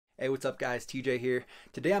Hey, what's up guys? TJ here.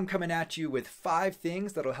 Today I'm coming at you with 5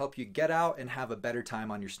 things that'll help you get out and have a better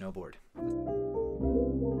time on your snowboard.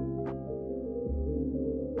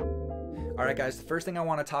 Alright guys, the first thing I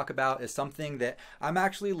want to talk about is something that I'm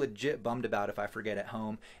actually legit bummed about if I forget at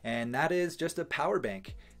home, and that is just a power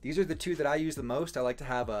bank. These are the 2 that I use the most. I like to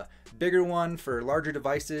have a bigger one for larger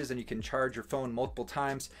devices and you can charge your phone multiple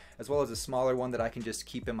times, as well as a smaller one that I can just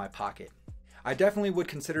keep in my pocket. I definitely would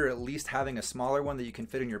consider at least having a smaller one that you can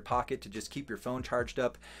fit in your pocket to just keep your phone charged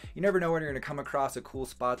up. You never know when you're going to come across a cool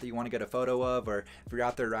spot that you want to get a photo of, or if you're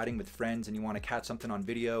out there riding with friends and you want to catch something on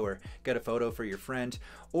video or get a photo for your friend.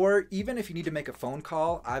 Or even if you need to make a phone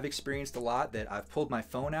call, I've experienced a lot that I've pulled my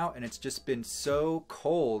phone out and it's just been so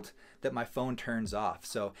cold that my phone turns off.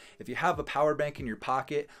 So if you have a power bank in your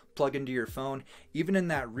pocket, plug into your phone, even in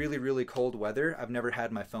that really cold weather, I've never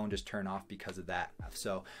had my phone just turn off because of that.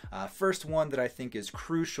 So first one that I think is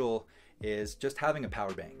crucial is just having a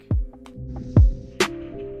power bank.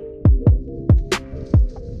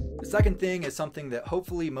 The second thing is something that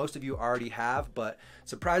hopefully most of you already have, but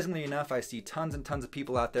surprisingly enough, I see tons and tons of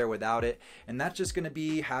people out there without it, and that's just gonna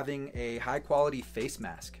be having a high quality face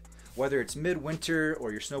mask. Whether it's midwinter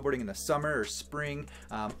or you're snowboarding in the summer or spring,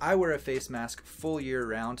 I wear a face mask full year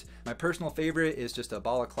round. My personal favorite is just a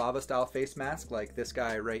balaclava style face mask like this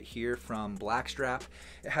guy right here from Blackstrap.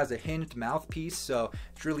 It has a hinged mouthpiece, so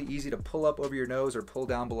it's really easy to pull up over your nose or pull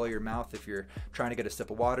down below your mouth if you're trying to get a sip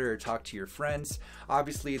of water or talk to your friends.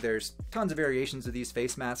 Obviously there's tons of variations of these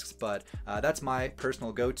face masks, but that's my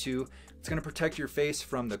personal go-to. It's going to protect your face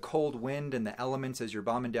from the cold wind and the elements as you're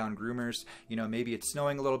bombing down groomers. You know, maybe it's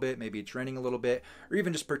snowing a little bit, maybe it's raining a little bit, or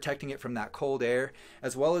even just protecting it from that cold air,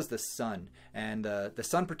 as well as the sun. And the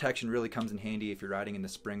sun protection really comes in handy if you're riding in the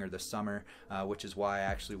spring or the summer, which is why I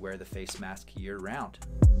actually wear the face mask year round.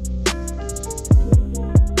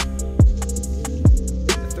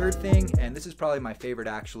 Third thing, and this is probably my favorite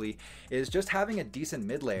actually, is just having a decent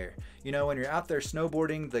mid layer. You know, when you're out there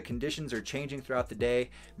snowboarding, the conditions are changing throughout the day.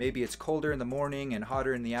 Maybe it's colder in the morning and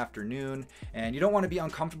hotter in the afternoon, and you don't want to be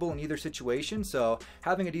uncomfortable in either situation, so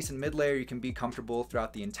having a decent mid layer you can be comfortable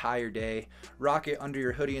throughout the entire day. Rock it under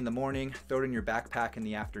your hoodie in the morning, throw it in your backpack in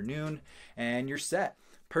the afternoon, and you're set.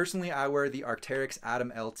 Personally, I wear the Arc'teryx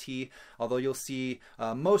Atom LT, although you'll see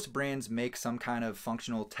most brands make some kind of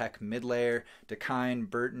functional tech mid-layer, Dakine,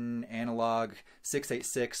 Burton, Analog,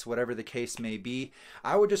 686, whatever the case may be.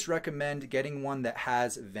 I would just recommend getting one that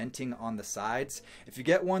has venting on the sides. If you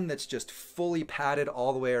get one that's just fully padded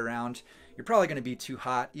all the way around, you're probably going to be too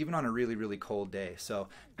hot, even on a really cold day. So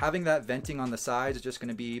having that venting on the sides is just going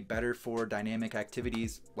to be better for dynamic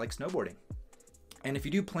activities like snowboarding. And if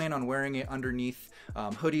you do plan on wearing it underneath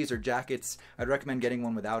hoodies or jackets, I'd recommend getting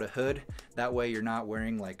one without a hood. That way you're not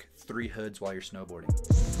wearing like 3 hoods while you're snowboarding.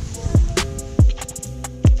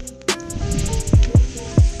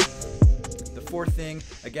 The fourth thing,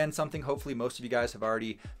 again, something hopefully most of you guys have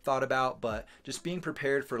already thought about, but just being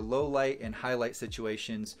prepared for low light and high light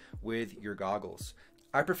situations with your goggles.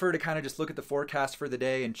 I prefer to kind of just look at the forecast for the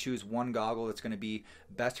day and choose one goggle that's going to be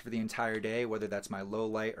best for the entire day, whether that's my low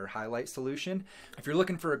light or highlight solution. If you're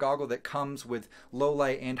looking for a goggle that comes with low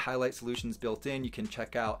light and highlight solutions built in, you can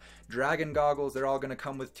check out Dragon goggles. They're all going to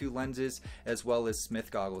come with 2 lenses, as well as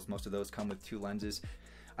Smith goggles. Most of those come with 2 lenses.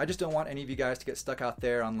 I just don't want any of you guys to get stuck out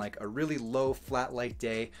there on like a really low flat light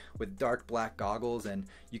day with dark black goggles and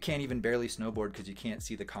you can't even barely snowboard because you can't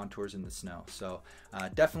see the contours in the snow. So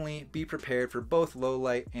definitely be prepared for both low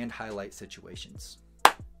light and high light situations.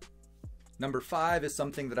 Number 5 is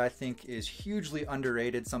something that I think is hugely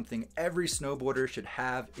underrated, something every snowboarder should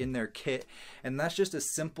have in their kit, and that's just a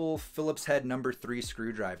simple Phillips head number 3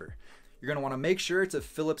 screwdriver. You're going to want to make sure it's a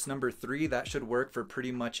Phillips number 3. That should work for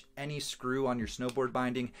pretty much any screw on your snowboard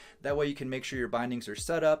binding. That way you can make sure your bindings are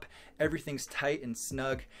set up, everything's tight and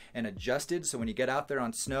snug and adjusted, so when you get out there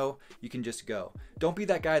on snow, you can just go. Don't be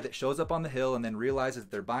that guy that shows up on the hill and then realizes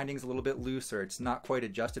their binding's a little bit loose or it's not quite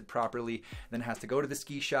adjusted properly, then has to go to the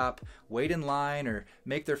ski shop, wait in line, or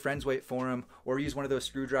make their friends wait for them, or use one of those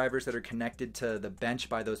screwdrivers that are connected to the bench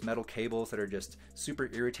by those metal cables that are just super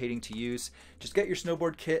irritating to use. Just get your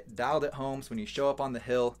snowboard kit dialed at home, so when you show up on the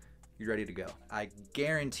hill, you're ready to go. I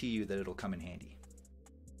guarantee you that it'll come in handy.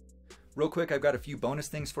 Real quick, I've got a few bonus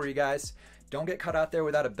things for you guys. Don't get caught out there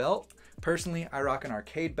without a belt. Personally, I rock an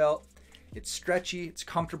arcade belt. It's stretchy, it's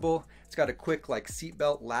comfortable, it's got a quick like seat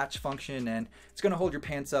belt latch function, and it's gonna hold your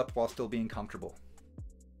pants up while still being comfortable.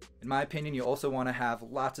 In my opinion, you also want to have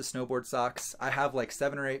lots of snowboard socks. I have like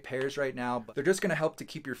 7 or 8 pairs right now, but they're just going to help to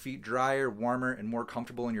keep your feet drier, warmer, and more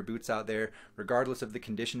comfortable in your boots out there, regardless of the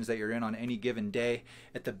conditions that you're in on any given day.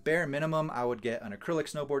 At the bare minimum, I would get an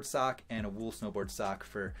acrylic snowboard sock and a wool snowboard sock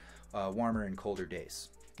for warmer and colder days.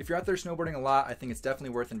 If you're out there snowboarding a lot, I think it's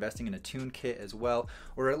definitely worth investing in a tune kit as well,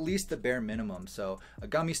 or at least the bare minimum. So a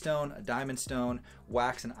gummy stone, a diamond stone,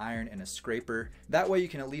 wax and iron, and a scraper. That way you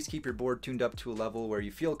can at least keep your board tuned up to a level where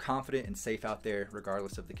you feel confident and safe out there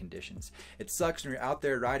regardless of the conditions. It sucks when you're out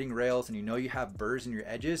there riding rails and you know you have burrs in your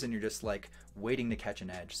edges and you're just like waiting to catch an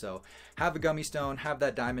edge. So have a gummy stone, have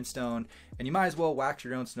that diamond stone, and you might as well wax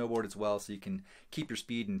your own snowboard as well so you can keep your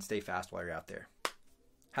speed and stay fast while you're out there.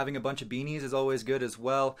 Having a bunch of beanies is always good as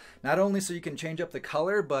well, not only so you can change up the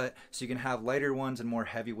color, but so you can have lighter ones and more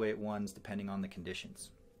heavyweight ones depending on the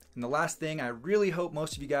conditions. And the last thing I really hope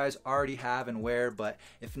most of you guys already have and wear, but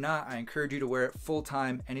if not, I encourage you to wear it full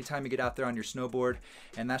time anytime you get out there on your snowboard,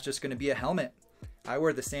 and that's just going to be a helmet. I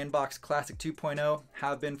wear the Sandbox Classic 2.0,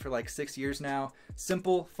 have been for like 6 years now.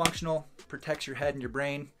 Simple, functional, protects your head and your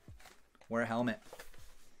brain. Wear a helmet.